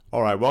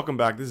All right, welcome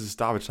back. This is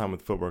Stoppage Time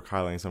with Footwork,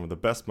 highlighting some of the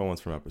best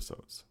moments from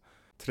episodes.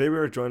 Today we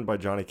are joined by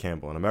Johnny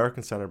Campbell, an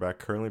American center back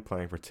currently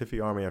playing for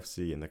Tiffy Army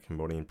FC in the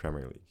Cambodian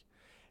Premier League.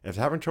 After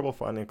having trouble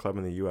finding a club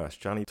in the US,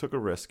 Johnny took a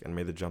risk and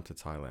made the jump to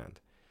Thailand.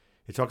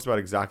 He talks about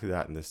exactly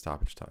that in this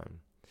Stoppage Time.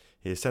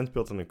 He has since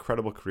built an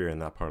incredible career in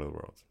that part of the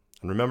world.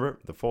 And remember,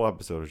 the full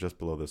episode is just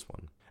below this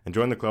one. And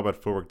join the club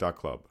at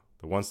footwork.club,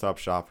 the one-stop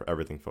shop for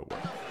everything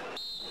footwork.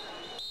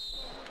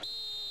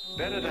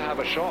 Better to have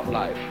a short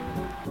life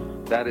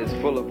that is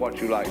full of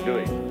what you like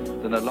doing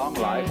than a long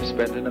life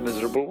spent in a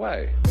miserable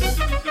way.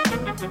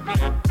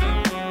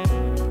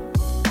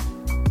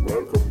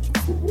 Welcome to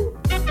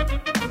Footwork.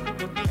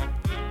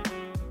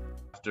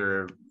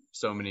 After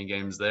so many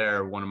games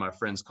there, one of my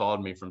friends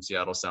called me from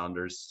Seattle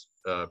Sounders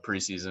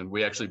preseason.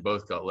 We actually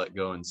both got let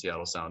go in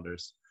Seattle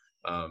Sounders.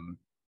 And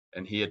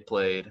he had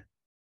played,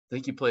 I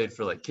think he played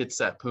for like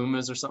Kitsap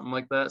Pumas or something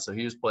like that. So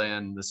he was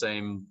playing the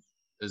same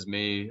as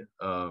me,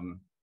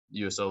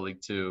 USL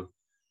League 2.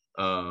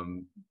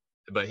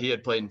 But he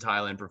had played in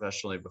Thailand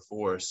professionally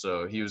before,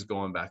 so he was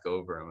going back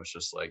over and was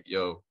just like,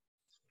 yo,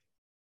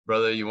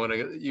 brother, you want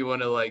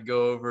to like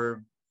go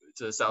over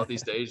to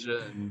Southeast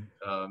Asia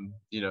and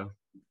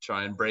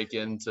try and break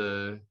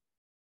into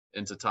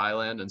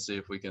Thailand and see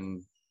if we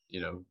can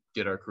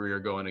get our career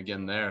going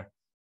again there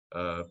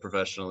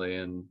professionally.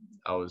 And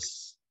I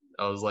was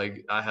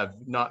like, I have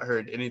not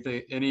heard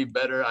any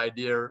better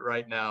idea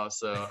right now.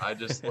 So I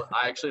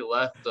actually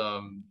left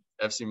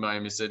FC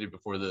Miami City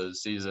before the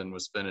season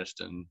was finished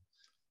and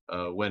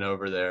went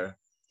over there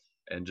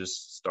and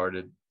just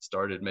started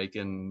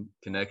making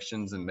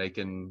connections and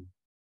making,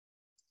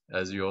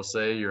 as you all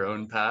say, your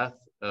own path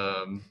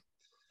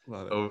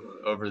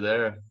over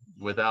there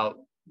without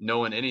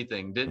knowing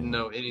anything. Didn't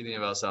know anything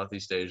about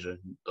Southeast Asia,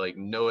 like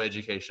no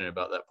education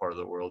about that part of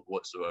the world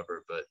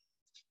whatsoever, but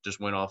just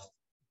went off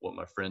what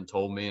my friend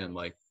told me, and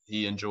like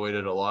he enjoyed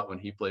it a lot when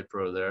he played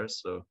pro there.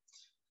 So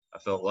I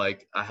felt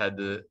like I had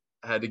to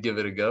give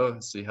it a go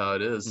and see how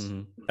it is.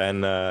 Mm-hmm.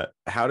 And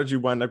how did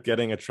you wind up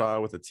getting a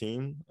trial with the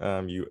team?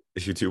 You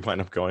do wind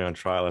up going on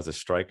trial as a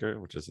striker,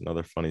 which is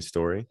another funny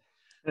story.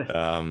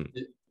 I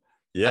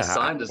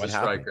signed as a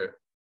striker.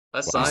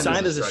 I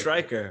signed as a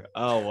striker.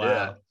 Oh, wow.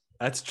 Yeah.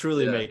 That's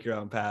truly make your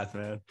own path,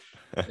 man.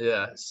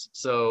 Yeah.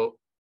 So,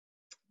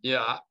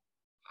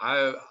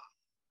 I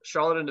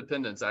Charlotte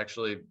Independence,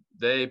 actually,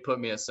 they put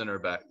me at center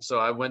back. So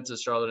I went to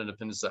Charlotte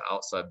Independence at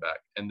outside back,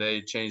 and they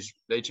changed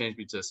me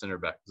to center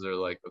back because they're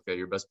like, okay,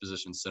 your best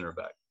position is center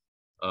back.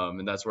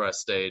 And that's where I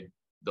stayed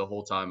the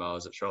whole time I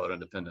was at Charlotte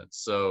Independence.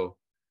 So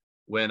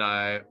when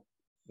I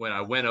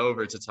went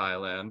over to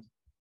Thailand,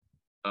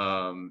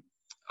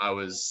 I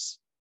was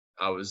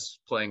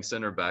playing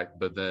center back,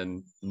 but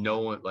then no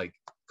one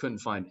couldn't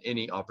find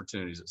any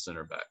opportunities at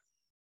center back.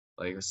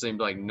 Like it seemed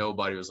like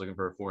nobody was looking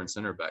for a foreign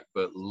center back,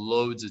 but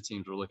loads of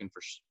teams were looking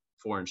for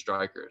foreign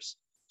strikers.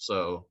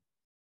 So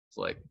it's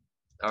like,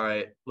 all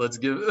right, let's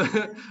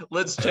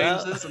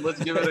change this and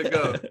let's give it a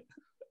go.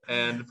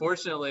 And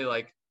fortunately,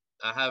 like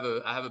I have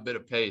a bit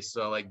of pace,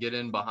 so I like get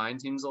in behind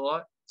teams a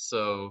lot.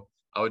 So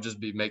I would just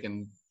be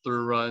making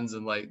through runs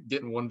and like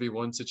getting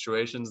 1v1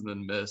 situations and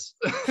then miss.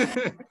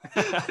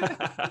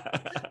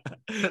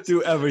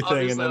 Do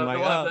everything and then like,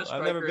 oh,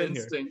 I've never been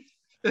instinct.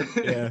 Here.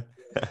 Yeah.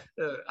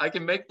 I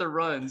can make the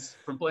runs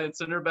from playing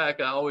center back.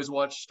 I always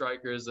watch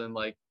strikers and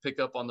like pick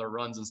up on their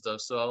runs and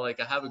stuff. So I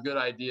have a good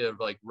idea of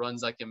like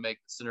runs I can make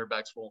center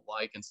backs won't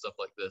like and stuff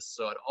like this.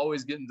 So I'd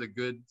always get into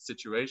good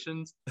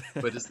situations,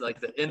 but it's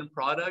like the end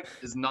product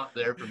is not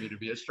there for me to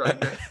be a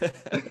striker.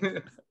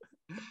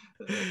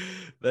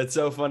 That's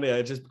so funny.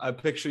 I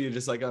picture you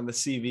just like on the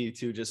CV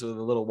too, just with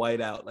a little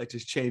whiteout, like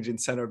just changing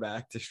center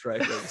back to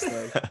striker.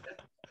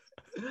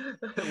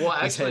 Well,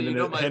 actually,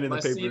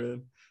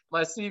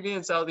 my CV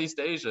in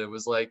Southeast Asia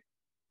was like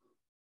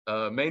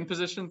main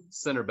position,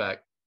 center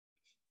back,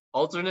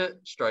 alternate,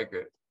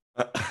 striker.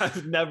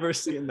 I've never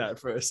seen that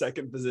for a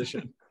second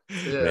position.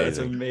 Yeah, that's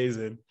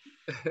amazing.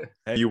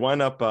 And you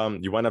wind up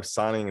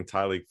signing in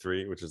Thai League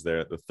 3, which is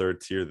the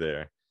third tier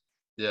there.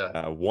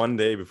 Yeah. One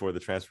day before the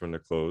transfer window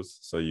closed,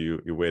 so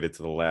you waited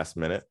to the last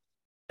minute,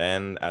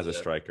 and as a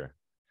striker.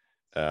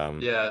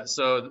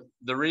 So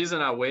the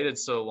reason I waited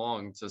so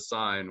long to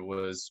sign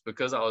was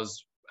because I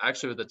was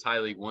actually with the Thai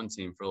League 1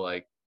 team for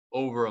like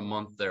over a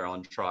month there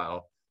on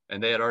trial,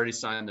 and they had already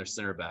signed their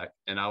center back,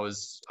 and I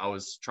was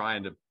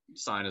trying to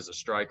sign as a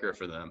striker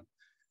for them.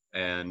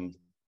 And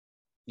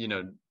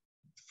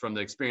from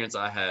the experience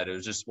I had,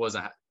 it just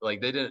wasn't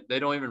like they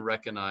don't even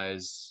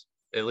recognize,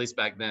 at least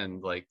back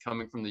then, like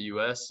coming from the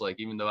US,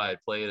 like even though I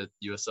had played at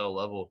USL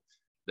level,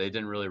 they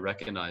didn't really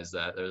recognize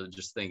that. They're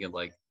just thinking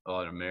like, oh,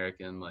 an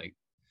American, like.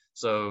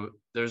 So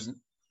there's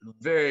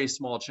very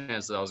small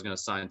chance that I was going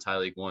to sign Thai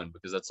League 1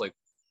 because that's like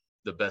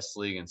the best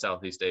league in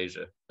Southeast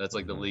Asia. That's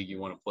like the league you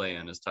want to play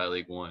in is Thai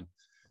League 1.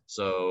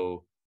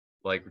 So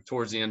like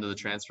towards the end of the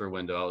transfer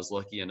window, I was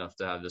lucky enough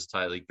to have this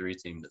Thai League 3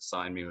 team that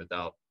signed me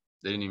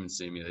they didn't even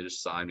see me. They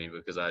just signed me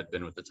because I had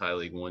been with the Thai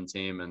League 1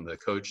 team, and the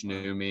coach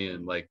knew me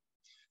and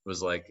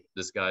was like,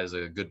 this guy's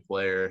a good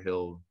player.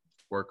 He'll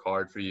work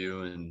hard for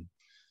you. And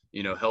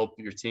help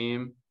your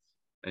team.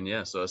 And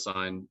yeah, so I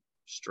signed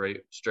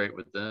straight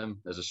with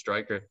them as a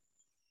striker.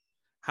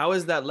 How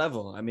is that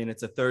level? I mean,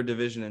 it's a third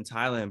division in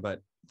Thailand,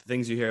 but the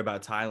things you hear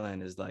about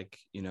Thailand is like,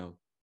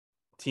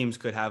 teams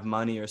could have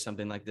money or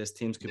something like this.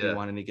 Teams could be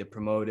wanting to get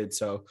promoted.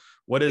 So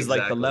what is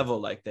like the level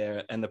like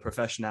there and the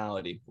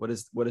professionality? What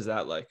is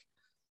that like?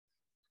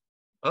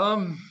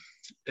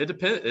 It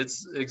depends.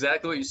 It's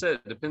exactly what you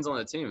said. It depends on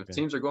the team. If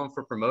teams are going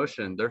for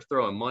promotion, they're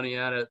throwing money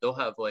at it. They'll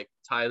have like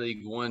Thai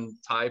League 1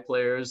 Thai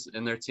players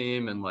in their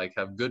team and like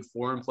have good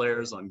foreign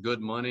players on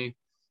good money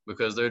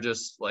because they're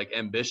just like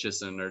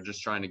ambitious and they're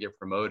just trying to get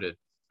promoted.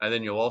 And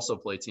then you'll also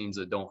play teams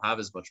that don't have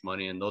as much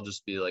money and they'll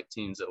just be like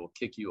teams that will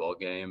kick you all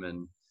game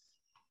and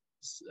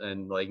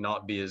like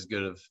not be as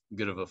good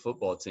of a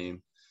football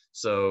team.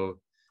 So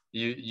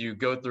you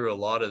go through a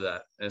lot of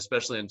that,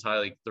 especially in Thai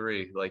League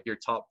 3. Like your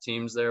top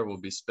teams there will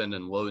be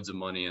spending loads of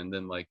money, and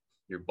then like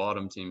your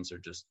bottom teams are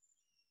just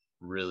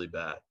really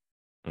bad.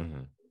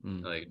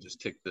 Mm-hmm. Like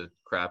just kick the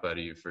crap out of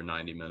you for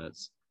 90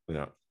 minutes.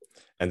 Yeah.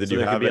 And did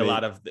you have a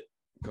lot of?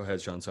 Go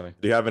ahead, Sean. Sorry.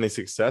 Do you have any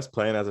success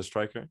playing as a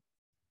striker?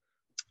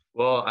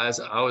 Well, as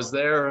I was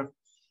there,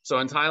 so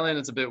in Thailand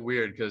it's a bit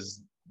weird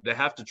because they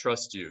have to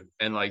trust you,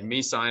 and like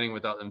me signing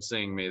without them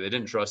seeing me, they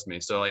didn't trust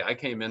me. So like I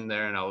came in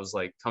there and I was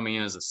like coming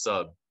in as a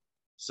sub.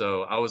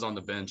 So I was on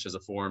the bench as a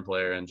foreign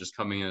player and just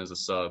coming in as a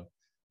sub.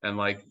 And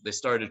like they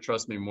started to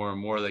trust me more and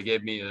more. They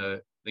gave me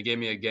a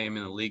game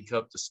in the League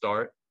Cup to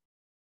start.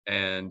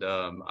 And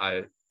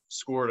I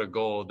scored a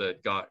goal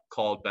that got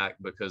called back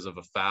because of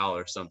a foul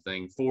or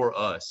something for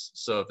us.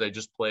 So if they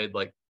just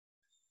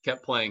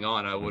kept playing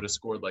on, I would have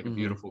scored like a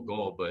beautiful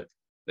goal, but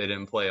they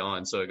didn't play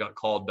on. So it got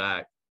called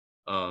back.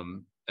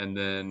 And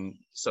then,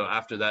 so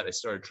after that, they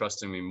started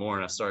trusting me more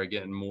and I started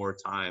getting more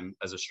time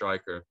as a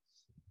striker.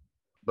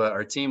 But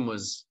our team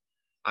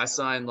I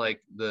signed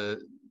like there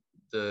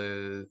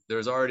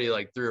was already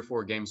like 3 or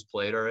 4 games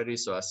played already.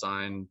 So I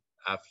signed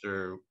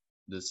after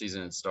the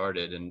season had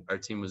started and our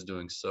team was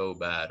doing so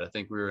bad. I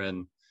think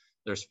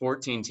there's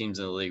 14 teams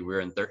in the league. We were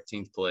in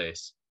 13th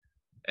place.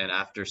 And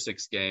after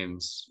 6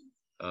 games,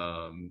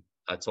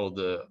 I told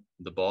the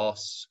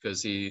boss,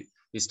 cause he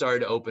started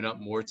to open up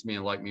more to me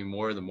and like me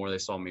more the more they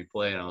saw me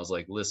play. And I was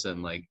like,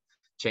 listen, like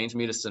change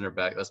me to center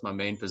back. That's my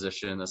main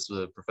position. That's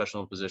the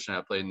professional position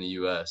I played in the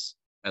US.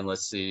 And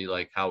let's see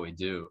like how we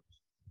do.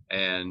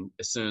 And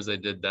as soon as they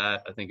did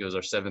that, I think it was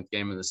our 7th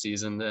game of the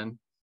season then.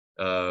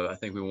 I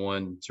think we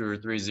won 2 or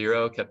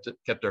 3-0,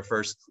 kept our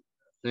first, I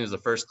think it was the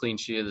first clean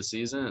sheet of the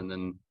season. And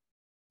then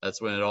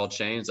that's when it all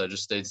changed. I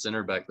just stayed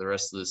center back the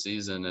rest of the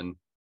season. And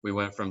we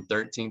went from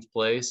 13th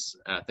place.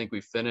 And I think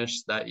we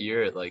finished that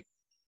year at like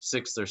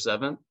 6th or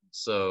 7th.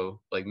 So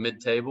like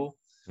mid-table.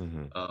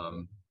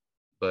 Mm-hmm.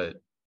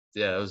 But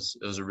yeah, it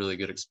was a really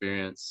good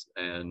experience.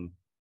 And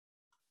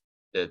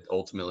it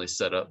ultimately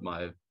set up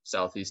my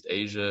Southeast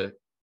Asia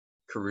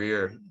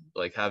career,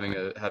 like having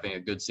a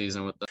good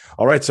season with them.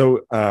 All right,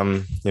 so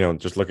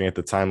just looking at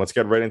the time, let's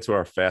get right into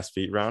our fast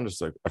feet round.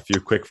 Just like a few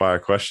quick fire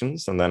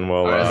questions, and then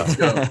we'll we'll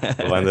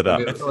end it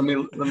up. Let me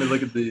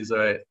look at these. All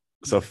right.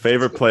 So,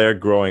 favorite player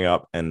growing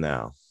up and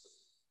now.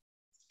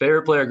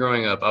 Favorite player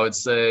growing up, I would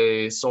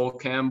say Sol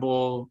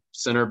Campbell,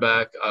 center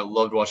back. I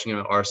loved watching him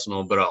at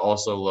Arsenal, but I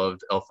also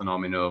loved El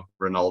Fenomeno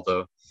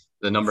Ronaldo.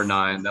 The number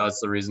 9, that's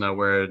the reason I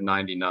wear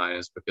 99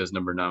 is because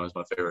number 9 was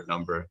my favorite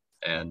number.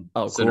 And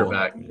center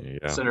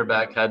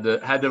back had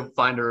to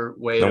find a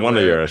way. No wonder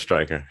you're a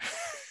striker.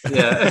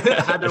 Yeah,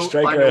 had to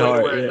find a way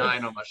to wear a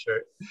 9 on my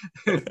shirt.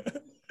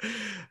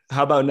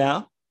 How about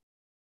now?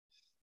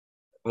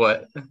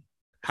 What?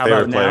 How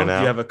about now? Do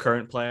you have a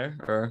current player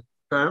or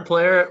current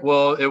player?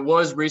 Well, it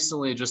was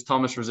recently just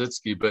Thomas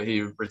Rosicky, but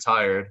he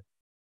retired.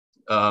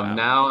 Wow.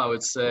 Now I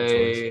would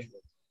say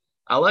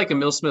I like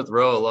Emil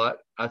Smith-Rowe a lot.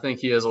 I think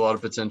he has a lot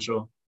of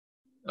potential.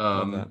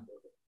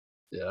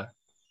 Yeah.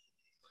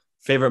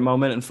 Favorite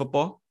moment in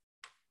football?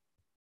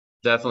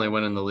 Definitely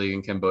winning the league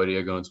in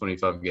Cambodia, going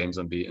 25 games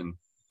unbeaten.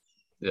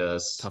 Yeah,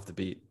 it's tough to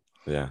beat.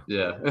 Yeah.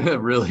 Yeah,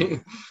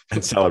 really.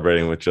 And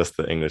celebrating with just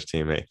the English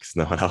teammates.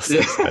 No one else.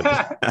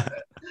 Yeah.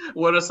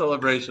 What a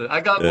celebration. I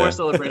got more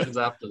celebrations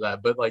after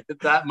that, but like at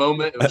that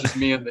moment, it was just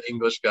me and the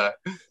English guy.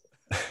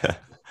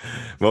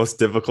 Most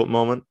difficult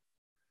moment?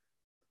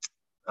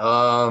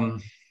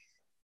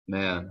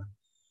 Man,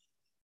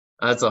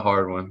 that's a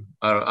hard one.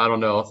 I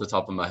don't know off the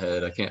top of my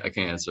head. I can't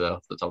answer that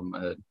off the top of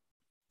my head.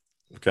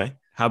 Okay.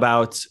 How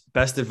about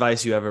best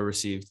advice you ever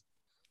received?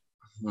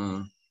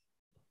 I'd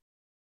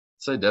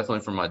say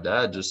definitely from my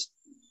dad, just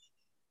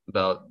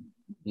about,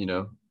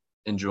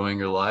 enjoying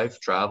your life,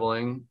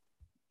 traveling,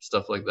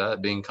 stuff like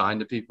that, being kind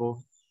to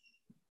people.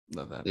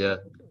 Love that. Yeah.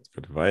 That's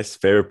good advice.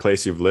 Favorite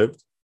place you've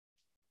lived?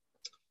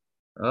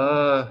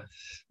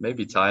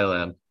 Maybe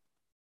Thailand.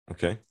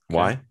 Okay.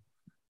 Why?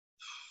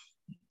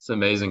 It's an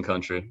amazing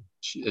country.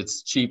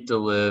 It's cheap to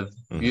live,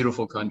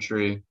 beautiful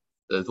country.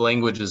 The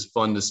language is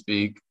fun to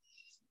speak.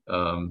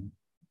 I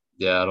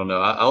don't know.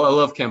 I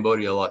love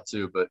Cambodia a lot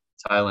too, but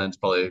Thailand's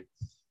probably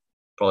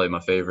my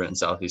favorite in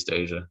Southeast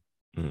Asia.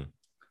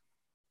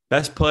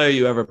 Best player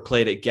you ever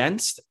played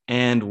against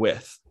and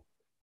with?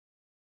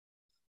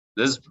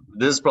 This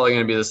is probably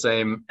going to be the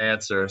same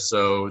answer.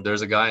 So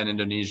there's a guy in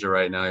Indonesia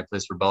right now. He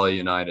plays for Bali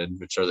United,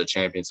 which are the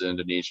champions of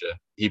Indonesia.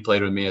 He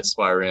played with me at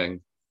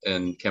Spiring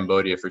in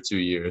Cambodia for 2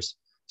 years.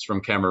 He's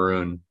from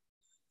Cameroon.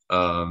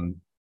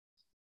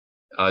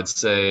 I'd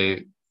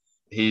say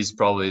he's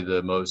probably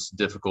the most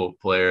difficult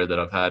player that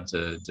I've had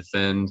to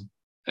defend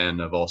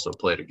and I've also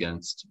played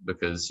against,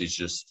 because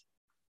he's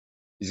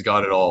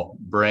got it all: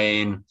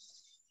 brain,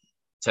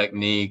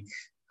 technique.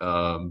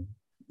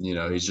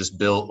 He's just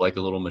built like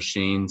a little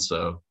machine,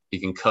 so he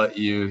can cut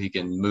you, he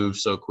can move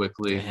so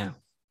quickly. Damn.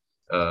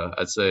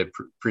 I'd say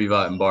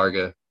Privat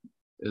Mbarga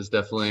is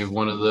definitely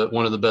one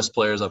of the best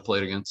players I've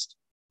played against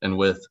and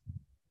with.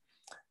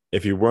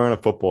 If you weren't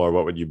a footballer,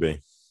 what would you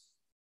be?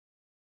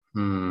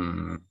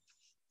 I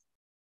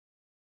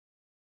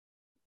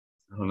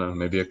don't know,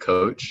 maybe a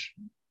coach.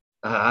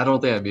 I don't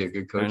think I'd be a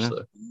good coach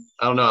though.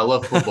 I don't know. I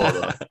love football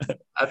though.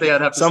 I think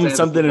I'd have to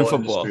something in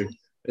football.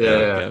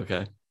 Yeah.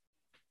 Okay.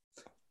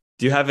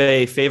 Do you have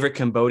a favorite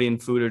Cambodian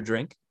food or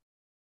drink?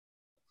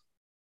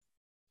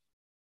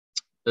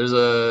 There's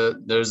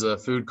a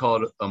food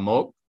called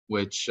amok,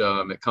 which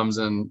it comes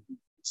in.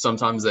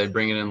 Sometimes they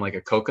bring it in like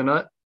a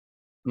coconut.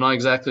 I'm not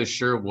exactly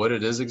sure what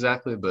it is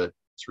exactly, but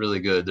it's really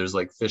good. There's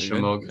like fish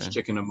amok, okay.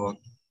 Chicken amok.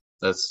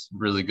 That's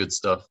really good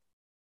stuff.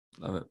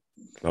 Love it.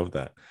 Love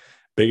that.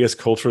 Biggest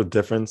cultural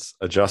difference,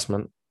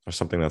 adjustment, or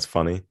something that's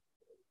funny?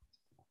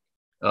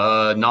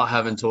 Not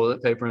having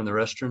toilet paper in the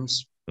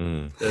restrooms.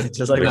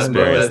 Just like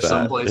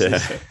some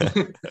places.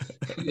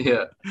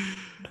 Yeah.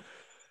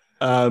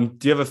 Do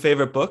you have a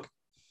favorite book?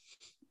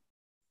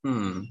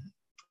 I'm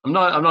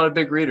not a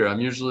big reader.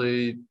 I'm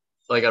usually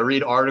like, I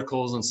read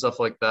articles and stuff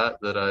like that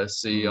I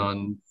see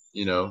on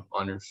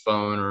your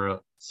phone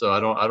so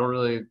I don't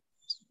really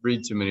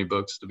read too many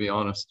books, to be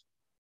honest.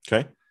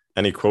 Okay.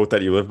 Any quote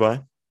that you live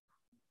by?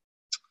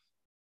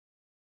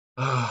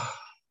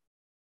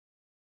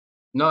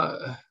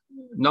 Not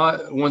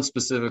one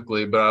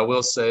specifically, but I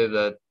will say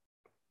that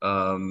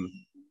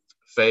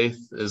faith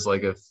is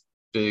like a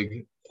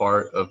big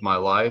part of my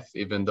life,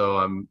 even though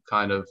I'm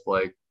kind of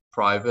like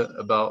private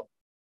about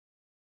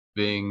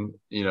being,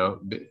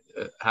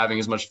 having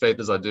as much faith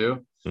as I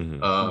do.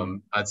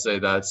 I'd say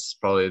that's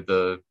probably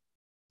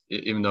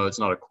even though it's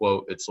not a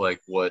quote, it's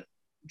like what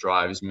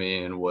drives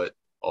me and what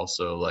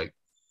also like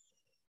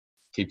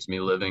keeps me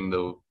living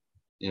the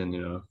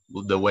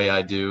way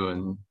I do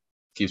and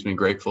keeps me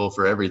grateful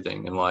for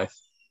everything in life.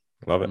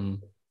 Love it.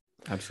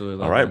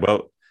 Absolutely. All right. That.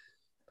 Well,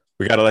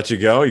 we got to let you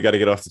go. You got to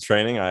get off to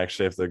training. I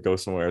actually have to go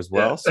somewhere as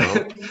well. So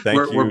thank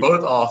you. We're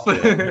both off.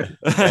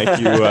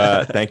 Thank you.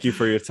 Thank you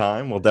for your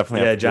time. We'll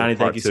definitely have to Johnny,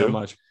 thank you so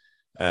much.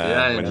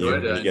 When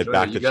you get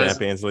back to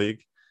Champions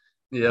League.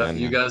 Yeah, and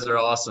you guys are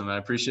awesome. I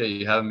appreciate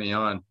you having me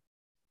on.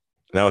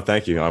 No,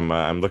 thank you.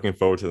 I'm looking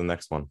forward to the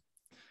next one.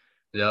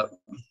 Yep.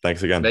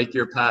 Thanks again. Make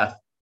your path.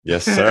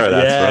 Yes, sir.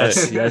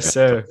 That's right. Yes,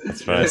 sir.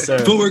 That's right. Yes, sir.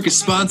 Footwork is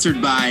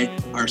sponsored by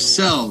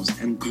ourselves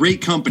and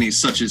great companies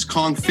such as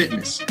Kong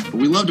Fitness. But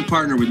we love to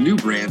partner with new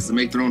brands to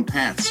make their own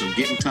paths, so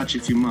get in touch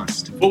if you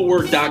must.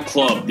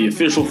 Footwork.club, the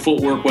official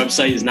Footwork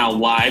website, is now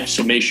live,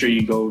 so make sure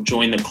you go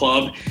join the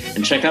club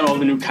and check out all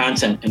the new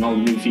content and all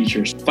the new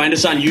features. Find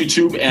us on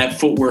YouTube at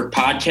Footwork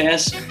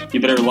Podcast. You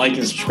better like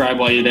and subscribe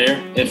while you're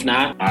there. If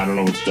not, I don't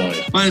know what to tell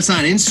you. Find us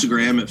on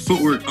Instagram at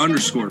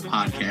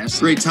Footwork_podcast.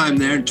 Great time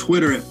there. And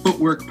Twitter at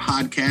Footwork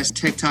Podcast.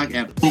 TikTok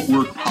at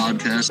Footwork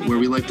Podcast, where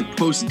we like to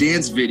post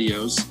dance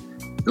videos.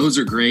 Those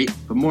are great,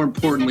 but more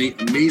importantly,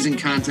 amazing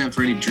content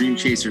for any dream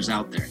chasers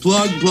out there.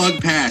 Plug,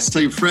 pass. Tell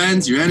your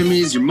friends, your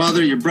enemies, your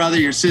mother, your brother,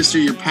 your sister,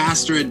 your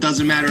pastor. It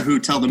doesn't matter who.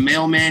 Tell the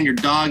mailman, your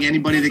dog,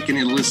 anybody that can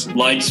listen.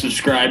 Like,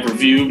 subscribe,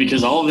 review,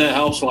 because all of that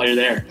helps while you're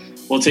there.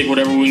 We'll take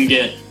whatever we can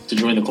get to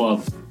join the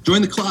club.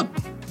 Join the club.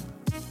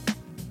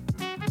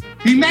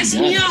 He messed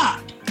me up.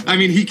 I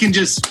mean, he can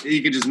just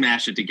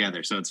mash it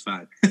together, so it's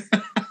fine.